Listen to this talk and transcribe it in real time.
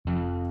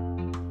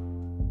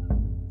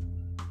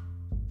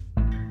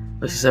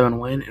This is Evan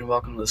Wynn, and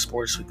welcome to the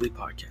Sports Weekly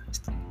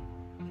Podcast.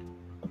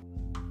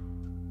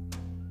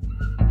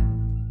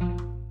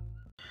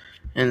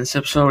 In this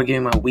episode, I'll give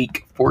you my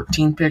Week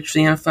 14 picks for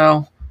the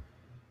NFL.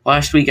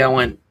 Last week, I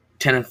went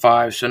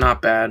 10-5, so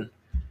not bad.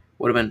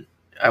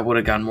 I would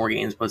have gotten more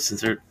games, but since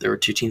there were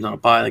two teams on a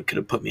bye, that could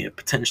have put me at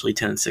potentially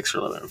 10-6 or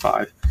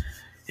 11-5.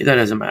 That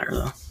doesn't matter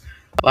though.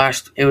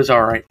 It was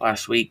all right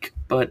last week,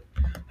 but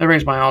that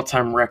brings my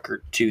all-time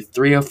record to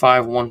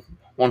 305,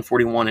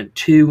 141, and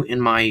 2,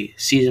 and my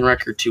season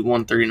record to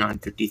 139,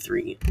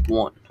 53,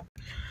 1.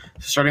 So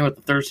starting with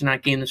the Thursday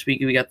night game this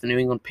week, we got the New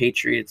England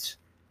Patriots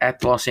at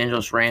the Los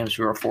Angeles Rams,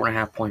 who are a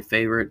 4.5-point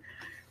favorite.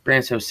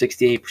 Rams have a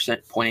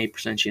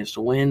 68.8% chance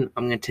to win.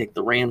 I'm going to take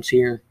the Rams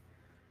here.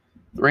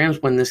 The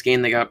Rams win this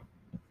game. In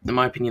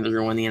my opinion, they're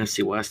going to win the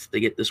NFC West if they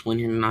get this win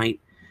here tonight.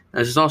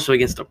 This is also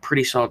against a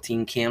pretty solid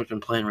team. Cam's been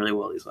playing really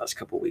well these last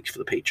couple of weeks for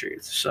the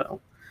Patriots, so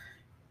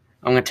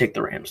I'm going to take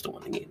the Rams to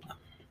win the game.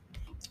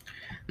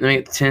 Then we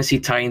get the Tennessee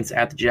Titans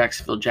at the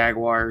Jacksonville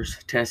Jaguars.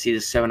 Tennessee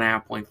is a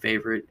 7.5-point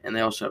favorite, and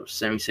they also have a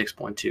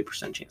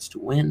 76.2% chance to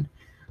win.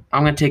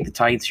 I'm going to take the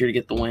Titans here to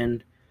get the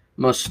win.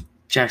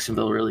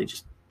 Jacksonville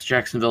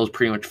is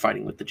pretty much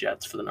fighting with the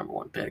Jets for the number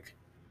one pick,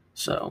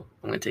 so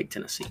I'm going to take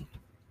Tennessee.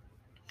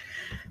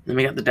 Then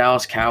we got the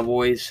Dallas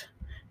Cowboys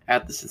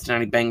at the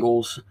Cincinnati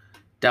Bengals.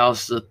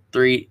 Dallas is a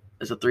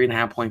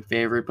 3.5-point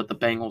favorite, but the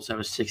Bengals have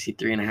a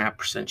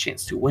 63.5%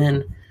 chance to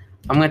win.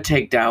 I'm going to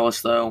take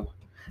Dallas, though.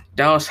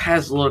 Dallas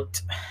has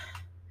looked,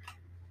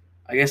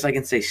 I guess I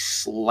can say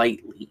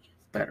slightly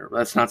better, but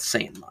that's not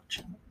saying much.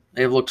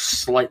 They've looked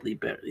slightly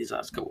better these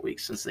last couple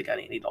weeks since they got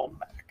Andy Dalton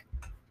back.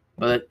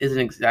 But that isn't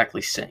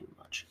exactly saying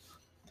much.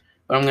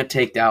 But I'm going to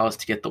take Dallas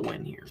to get the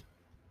win here.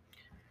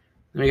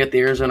 Then we got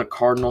the Arizona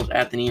Cardinals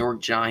at the New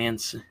York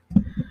Giants.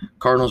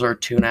 Cardinals are a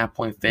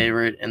 2.5-point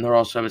favorite, and they'll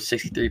also have a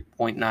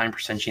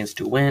 63.9% chance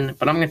to win.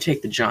 But I'm going to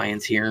take the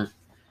Giants here.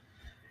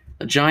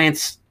 The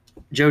Giants,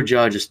 Joe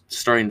Judge is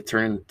starting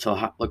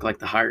to look like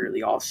the hire of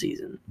the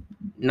offseason.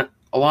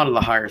 A lot of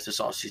the hires this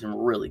offseason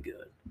were really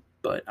good.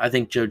 But I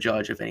think Joe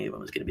Judge, if any of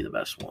them, is going to be the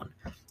best one.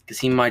 Because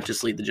he might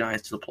just lead the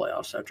Giants to the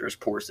playoffs after as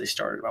poor as they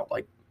started, about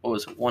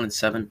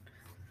 1-7. And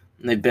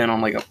they've been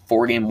on a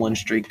 4-game win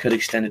streak. Could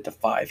extend it to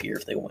 5 here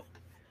if they win.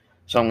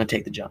 So I'm going to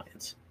take the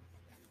Giants.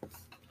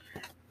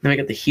 Then we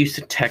got the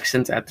Houston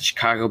Texans at the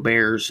Chicago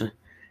Bears.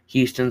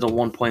 Houston's a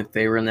 1-point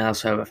favorite, and they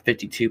also have a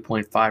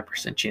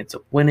 52.5% chance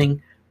of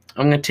winning.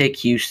 I'm going to take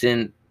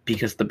Houston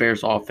because the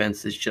Bears'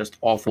 offense is just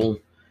awful.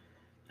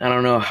 I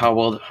don't know how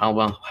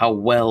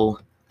well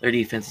their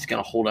defense is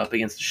going to hold up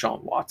against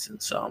Deshaun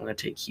Watson, so I'm going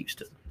to take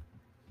Houston.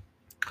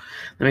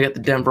 Then we got the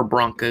Denver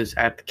Broncos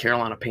at the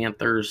Carolina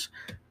Panthers.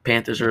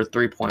 Panthers are a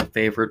 3-point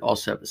favorite,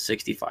 also have a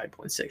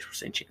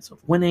 65.6% chance of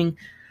winning.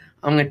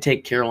 I'm going to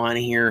take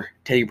Carolina here.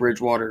 Teddy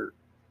Bridgewater,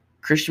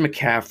 Christian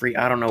McCaffrey,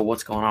 I don't know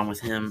what's going on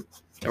with him.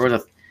 It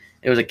was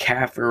a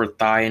calf or a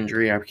thigh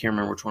injury. I can't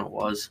remember which one it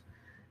was.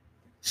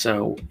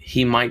 So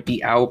he might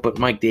be out, but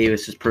Mike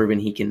Davis has proven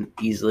he can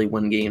easily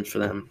win games for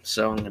them.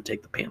 So I'm going to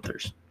take the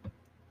Panthers.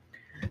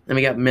 Then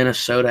we got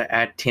Minnesota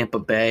at Tampa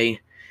Bay.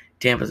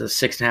 Tampa's a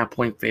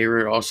 6.5-point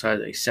favorite, also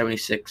has a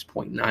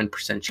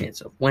 76.9%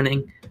 chance of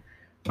winning.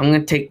 I'm going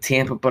to take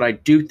Tampa, but I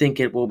do think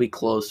it will be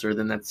closer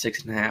than that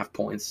 6.5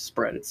 points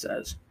spread it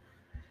says.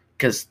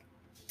 Because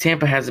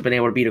Tampa hasn't been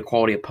able to beat a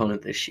quality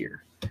opponent this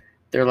year.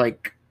 They're I'm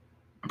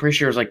pretty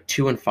sure it was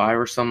 2-5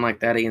 or something like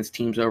that against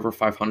teams over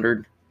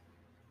 500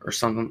 or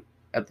something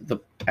at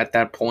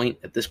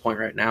this point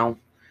right now.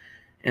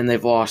 And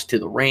they've lost to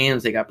the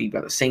Rams. They got beat by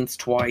the Saints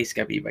twice,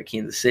 got beat by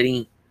Kansas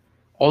City.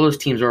 All those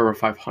teams are over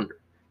 500.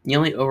 The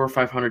only over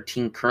 500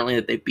 team currently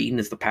that they've beaten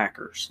is the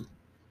Packers.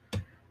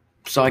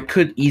 So I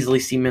could easily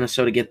see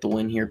Minnesota get the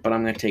win here, but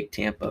I'm going to take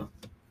Tampa.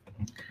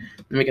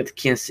 Then we got the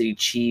Kansas City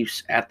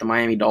Chiefs at the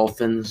Miami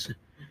Dolphins.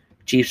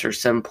 Chiefs are a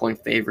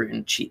 7-point favorite,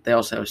 and they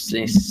also have a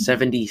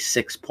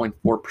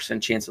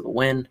 76.4% chance of the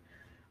win.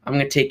 I'm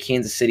going to take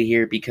Kansas City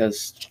here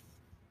because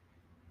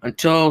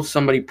until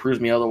somebody proves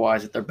me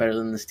otherwise that they're better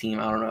than this team,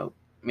 I don't know.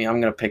 I'm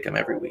going to pick them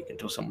every week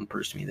until someone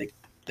proves to me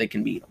they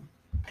can beat them.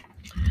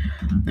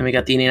 Then we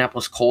got the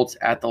Indianapolis Colts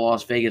at the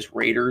Las Vegas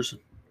Raiders.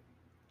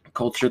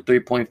 Colts are a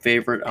 3-point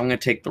favorite. I'm going to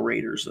take the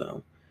Raiders,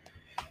 though.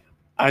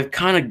 I've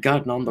kind of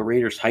gotten on the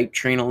Raiders hype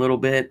train a little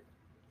bit,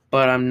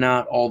 but I'm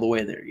not all the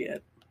way there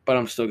yet. But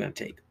I'm still going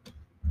to take it.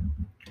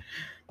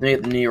 Then we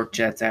have the New York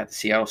Jets at the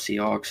Seattle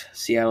Seahawks.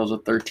 Seattle's a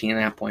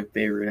 13.5-point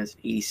favorite. It has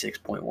an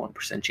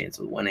 86.1% chance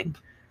of winning.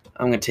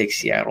 I'm going to take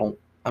Seattle.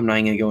 I'm not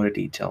even going to go into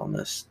detail on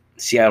this.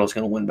 Seattle's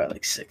going to win by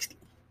 60.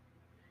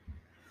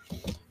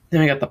 Then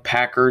we got the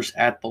Packers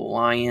at the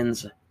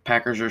Lions.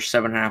 Packers are a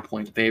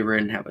 7.5-point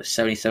favorite and have a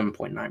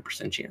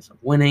 77.9% chance of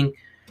winning.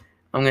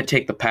 I'm going to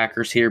take the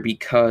Packers here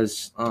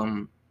because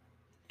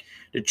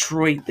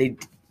Detroit, they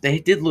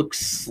did look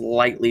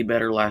slightly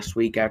better last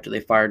week after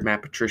they fired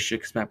Matt Patricia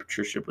because Matt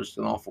Patricia was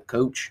an awful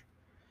coach.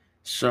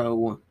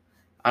 So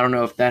I don't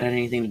know if that had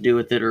anything to do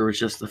with it or it was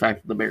just the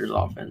fact that the Bears'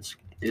 offense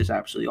is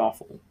absolutely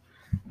awful.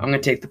 I'm going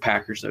to take the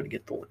Packers, though, to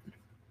get the win.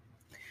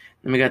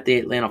 Then we got the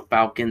Atlanta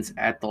Falcons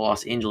at the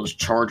Los Angeles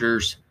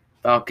Chargers.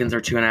 Falcons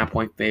are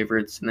 2.5-point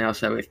favorites, and they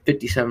also have a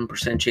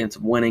 57% chance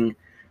of winning.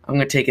 I'm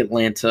going to take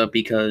Atlanta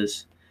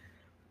because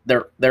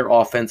their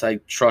offense I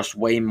trust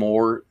way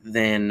more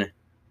than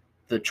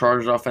the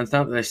Chargers offense.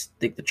 Not that I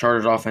think the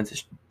Chargers offense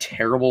is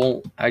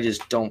terrible. I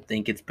just don't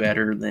think it's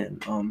better than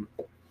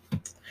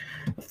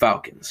the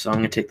Falcons. So I'm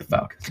going to take the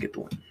Falcons to get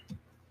the win.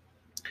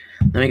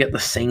 Then we got the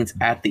Saints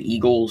at the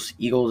Eagles.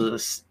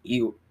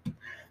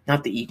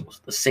 Not the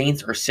Eagles. The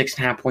Saints are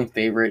 6.5-point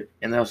favorite,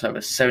 and they also have a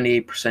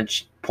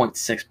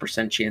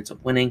 78.6% chance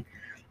of winning.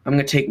 I'm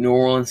going to take New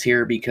Orleans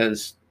here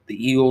because the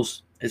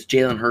Eagles, it's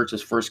Jalen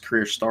Hurts' first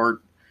career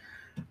start.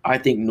 I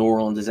think New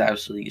Orleans is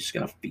absolutely just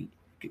going to beat.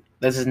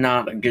 This is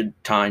not a good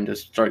time to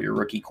start your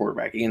rookie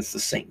quarterback against the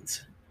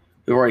Saints,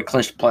 who already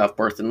clinched the playoff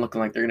berth and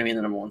looking like they're going to be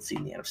the number one seed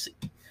in the NFC.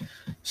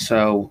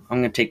 So I'm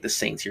going to take the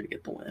Saints here to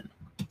get the win.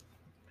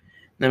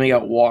 Then we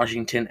got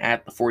Washington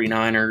at the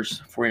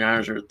 49ers.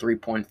 49ers are a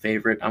 3-point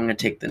favorite. I'm going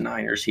to take the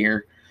Niners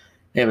here.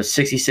 They have a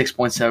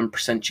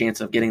 66.7%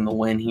 chance of getting the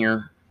win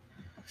here.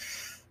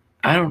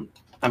 I'm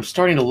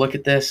starting to look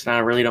at this, and I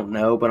really don't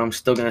know, but I'm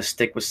still going to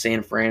stick with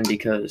San Fran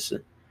because,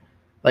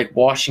 like,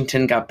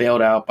 Washington got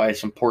bailed out by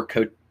some poor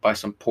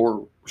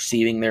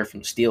receiving there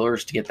from the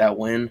Steelers to get that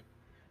win.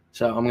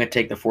 So I'm going to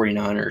take the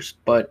 49ers,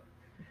 but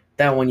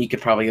that one you could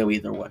probably go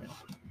either way.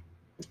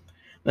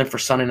 Then for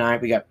Sunday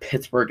night, we got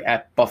Pittsburgh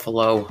at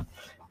Buffalo.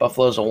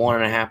 Buffalo's a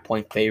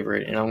 1.5-point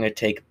favorite, and I'm going to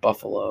take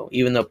Buffalo,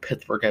 even though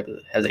Pittsburgh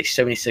has a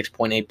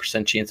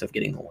 76.8% chance of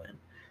getting the win.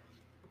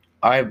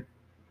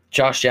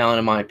 Josh Allen,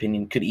 in my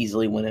opinion, could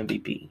easily win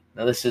MVP.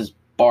 Now, this is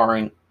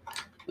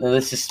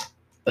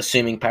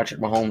assuming Patrick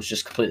Mahomes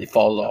just completely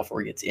falls off or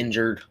he gets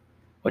injured,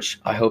 which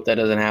I hope that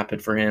doesn't happen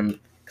for him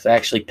because I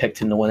actually picked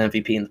him to win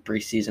MVP in the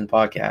preseason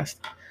podcast.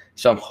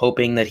 So I'm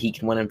hoping that he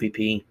can win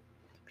MVP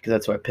because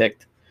that's what I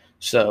picked.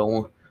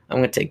 So I'm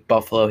going to take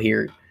Buffalo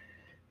here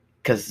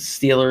because the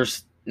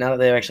Steelers, now that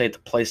they actually have to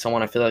play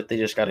someone, I feel like they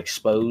just got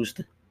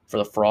exposed for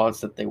the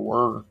frauds that they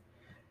were.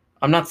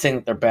 I'm not saying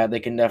that they're bad. They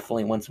can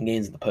definitely win some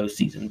games in the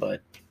postseason, but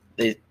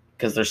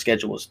because their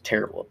schedule was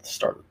terrible at the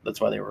start.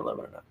 That's why they were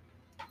 11-0.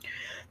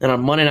 Then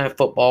on Monday Night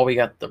Football, we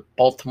got the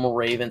Baltimore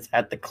Ravens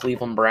at the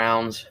Cleveland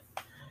Browns.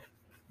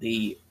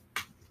 The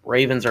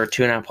Ravens are a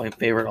 2.5-point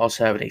favorite,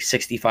 also having a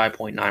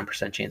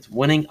 65.9% chance of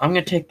winning. I'm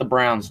going to take the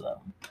Browns, though.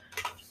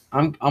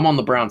 I'm on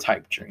the Browns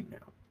hype train now.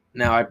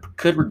 Now, I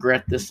could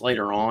regret this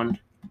later on,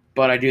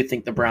 but I do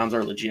think the Browns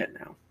are legit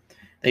now.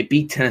 They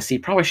beat Tennessee.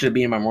 Probably should have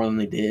beaten them by more than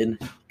they did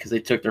because they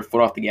took their foot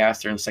off the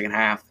gas there in the second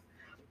half.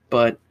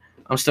 But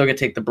I'm still going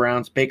to take the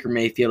Browns. Baker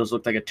Mayfield has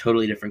looked like a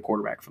totally different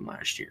quarterback from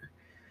last year.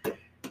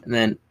 And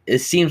then it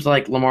seems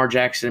like Lamar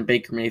Jackson and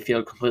Baker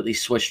Mayfield completely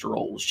switched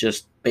roles.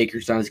 Just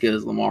Baker's not as good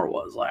as Lamar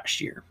was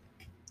last year.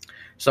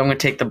 So I'm going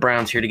to take the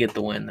Browns here to get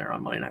the win there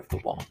on Monday Night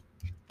Football.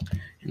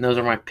 And those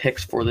are my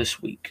picks for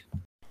this week.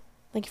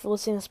 Thank you for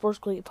listening to Sports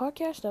Collegiate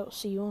Podcast. I will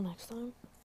see you all next time.